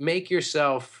 You make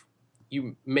yourself.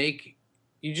 If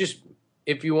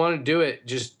you want to do it,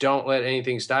 just don't let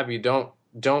anything stop you.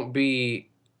 Don't be.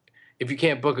 If you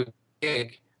can't book a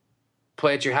gig,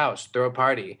 play at your house, throw a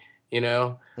party.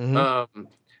 The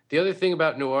other thing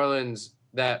about New Orleans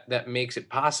that makes it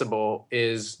possible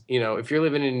is, if you're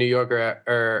living in New York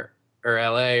or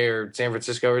LA or San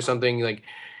Francisco or something, like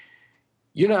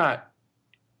you're not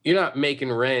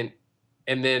making rent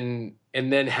and then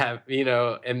have,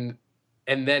 and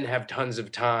and then have tons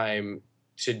of time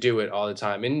to do it all the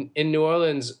time. In New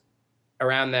Orleans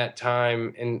around that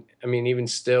time, and I mean, even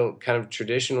still kind of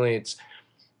traditionally,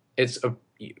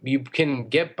 you can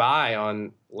get by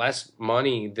on less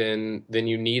money than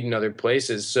you need in other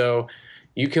places. So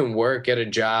you can work at a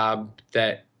job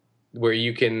where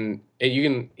you can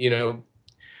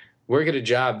work at a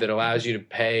job that allows you to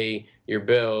pay your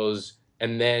bills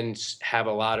and then have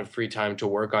a lot of free time to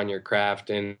work on your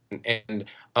craft. And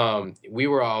we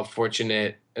were all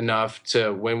fortunate enough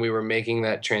to, when we were making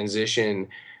that transition,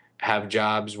 have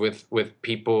jobs with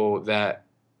people that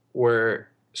were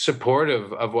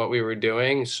supportive of what we were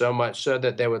doing, so much so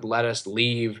that they would let us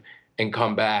leave and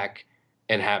come back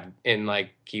and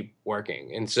keep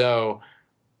working. And so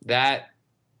that,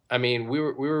 I mean, we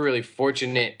were really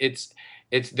fortunate.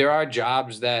 There are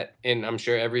jobs that, and I'm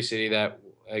sure every city, that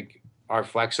like are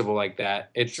flexible like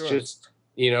that. It's Sure. just,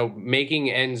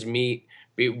 making ends meet,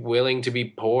 be willing to be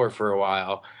poor for a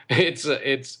while. It's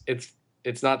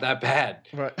not that bad.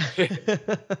 Right.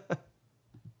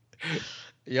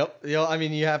 Yep. I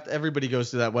mean, everybody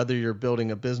goes through that, whether you're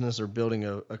building a business or building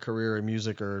a career in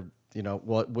music, or,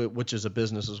 which is a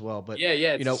business as well. But yeah,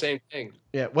 it's the same thing.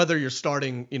 Yeah. Whether you're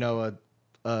starting,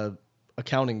 a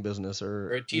accounting business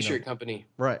or a t-shirt company.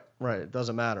 Right. It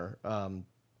doesn't matter.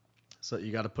 So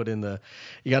you got to put in the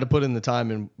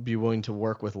time and be willing to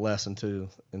work with less until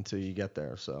you get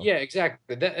there. So yeah,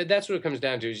 exactly. That's what it comes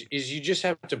down to is you just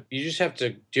have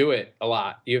to do it a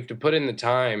lot. You have to put in the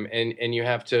time, and you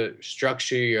have to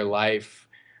structure your life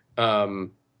to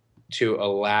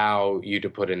allow you to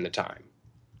put in the time.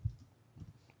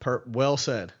 Well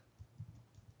said.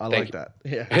 I Thank like you. that.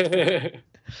 Yeah.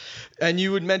 And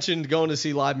you had mentioned going to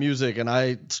see live music, and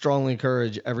I strongly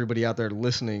encourage everybody out there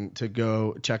listening to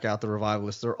go check out the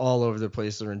Revivalists. They're all over the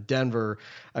place. They're in Denver.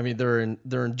 I mean, they're in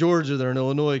Georgia. They're in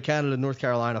Illinois, Canada, North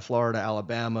Carolina, Florida,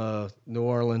 Alabama, New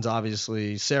Orleans,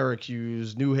 obviously,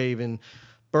 Syracuse, New Haven,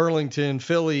 Burlington,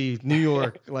 Philly, New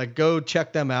York. Like, go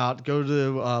check them out. Go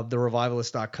to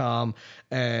therevivalist.com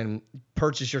and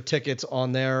purchase your tickets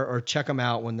on there, or check them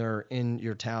out when they're in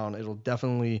your town. It'll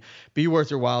definitely be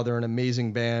worth your while. They're an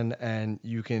amazing band, and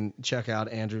you can check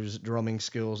out Andrew's drumming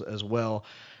skills as well.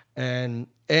 And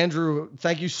Andrew,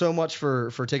 thank you so much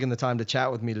for taking the time to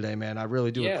chat with me today, man. I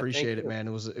really do appreciate it, man.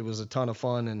 It was a ton of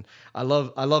fun, and I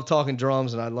love talking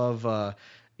drums, and I love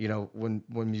when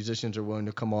musicians are willing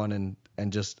to come on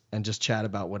and just chat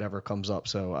about whatever comes up.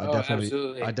 So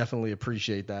I definitely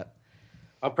appreciate that.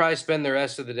 I'll probably spend the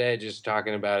rest of the day just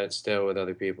talking about it still with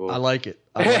other people. I like it.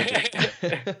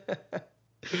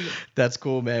 That's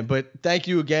cool, man. But thank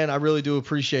you again. I really do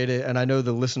appreciate it, and I know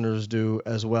the listeners do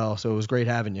as well. So it was great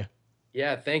having you.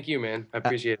 Yeah, thank you, man. I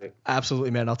appreciate it. Absolutely,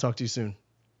 man. I'll talk to you soon.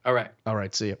 All right.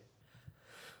 See you.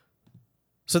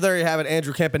 So there you have it,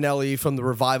 Andrew Campanelli from the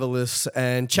Revivalists,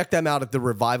 and check them out at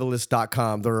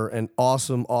therevivalist.com. They're an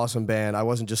awesome, awesome band. I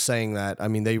wasn't just saying that. I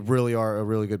mean, they really are a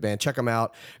really good band. Check them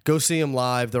out. Go see them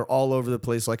live. They're all over the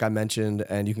place, like I mentioned,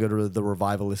 and you can go to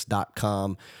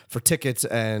therevivalist.com for tickets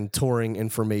and touring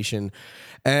information.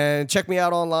 And check me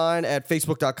out online at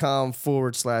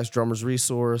facebook.com/drummers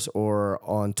resource, or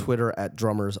on Twitter at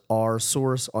drummers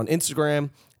rsource, on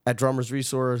Instagram at drummers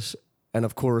resource, and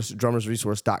of course,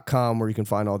 drummersresource.com, where you can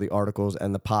find all the articles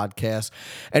and the podcast.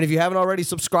 And if you haven't already,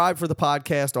 subscribed for the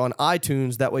podcast on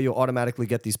iTunes. That way you'll automatically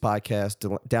get these podcasts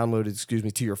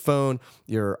downloaded, to your phone,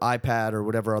 your iPad, or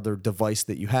whatever other device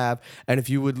that you have. And if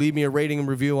you would leave me a rating and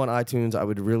review on iTunes, I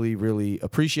would really, really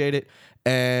appreciate it.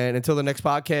 And until the next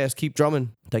podcast, keep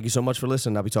drumming. Thank you so much for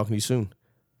listening. I'll be talking to you soon.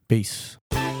 Peace.